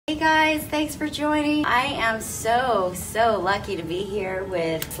guys, thanks for joining. I am so lucky to be here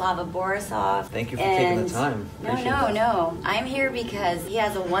with Slava Borisov. Thank you for taking the time. No. I'm here because he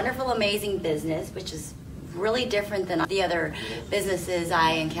has a wonderful, amazing business, which is really different than the other businesses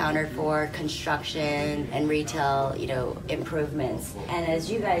I encountered for construction and retail, improvements. And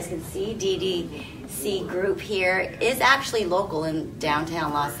as you guys can see, DDC Group here is actually local in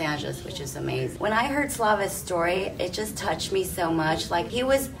downtown Los Angeles, which is amazing. When I heard Slava's story, it just touched me so much. Like, he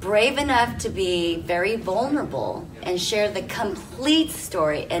was brave enough to be very vulnerable and share the complete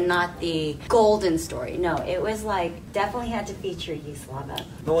story and not the golden story. No, it was like, definitely had to feature you, Slava.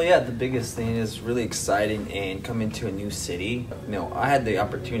 Well, yeah, the biggest thing is really exciting and coming to a new city. I had the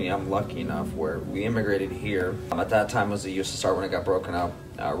opportunity, I'm lucky enough, where we immigrated here. At that time was the USSR when it got broken up.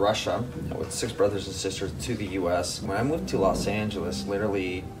 Russia, with 6 brothers and sisters, to the U.S. When I moved to Los Angeles,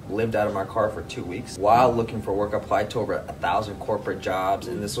 literally lived out of my car for 2 weeks. While looking for work, applied to over 1,000 corporate jobs,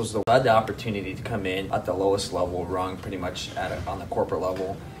 and this was I had the opportunity to come in at the lowest level rung, pretty much on the corporate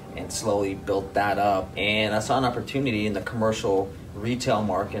level, and slowly built that up. And I saw an opportunity in the commercial retail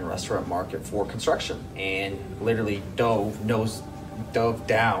market and restaurant market for construction, and literally dove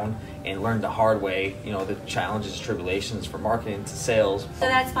down and learned the hard way, the challenges, tribulations for marketing to sales. So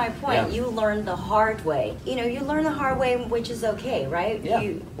that's my point. Yeah. You learned the hard way. You learn the hard way, which is okay, right? Yeah.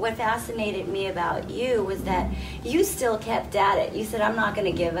 What fascinated me about you was that you still kept at it. You said, I'm not going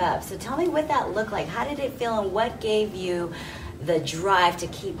to give up. So tell me what that looked like. How did it feel, and what gave you the drive to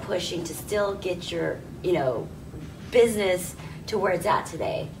keep pushing, to still get your, business to where it's at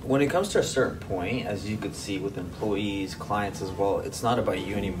today? When it comes to a certain point, as you could see with employees, clients as well, it's not about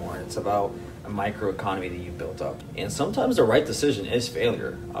you anymore. It's about a microeconomy that you built up. And sometimes the right decision is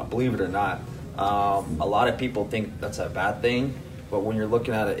failure, believe it or not. A lot of people think that's a bad thing, but when you're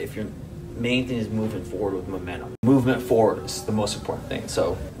looking at it, if your main thing is moving forward with momentum. Movement forward is the most important thing.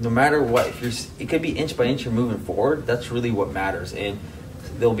 So no matter what, it could be inch by inch you're moving forward, that's really what matters. And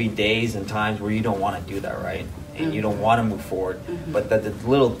there'll be days and times where you don't want to do that, right? And you don't want to move forward, but the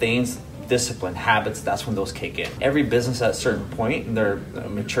little things, discipline, habits, that's when those kick in. Every business at a certain point in their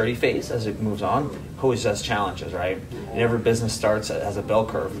maturity phase, as it moves on, always has challenges, right? And every business starts as a bell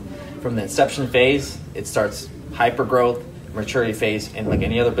curve. From the inception phase, it starts hyper growth, maturity phase, and like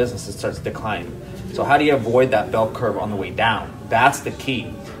any other business, it starts declining. So how do you avoid that bell curve on the way down? That's the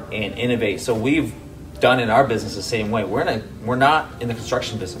key, and innovate. So we've done in our business the same way. We're not in the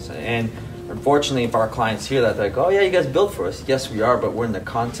construction business, and unfortunately, if our clients hear that, they're like, oh yeah, you guys build for us. Yes, we are, but we're in the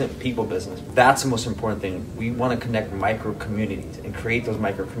content people business. That's the most important thing. We want to connect micro communities and create those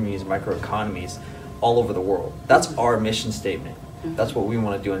micro communities, micro economies all over the world. That's our mission statement. That's what we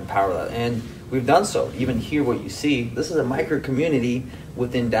want to do and empower that. And we've done so. Even here, what you see, this is a micro community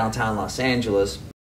within downtown Los Angeles.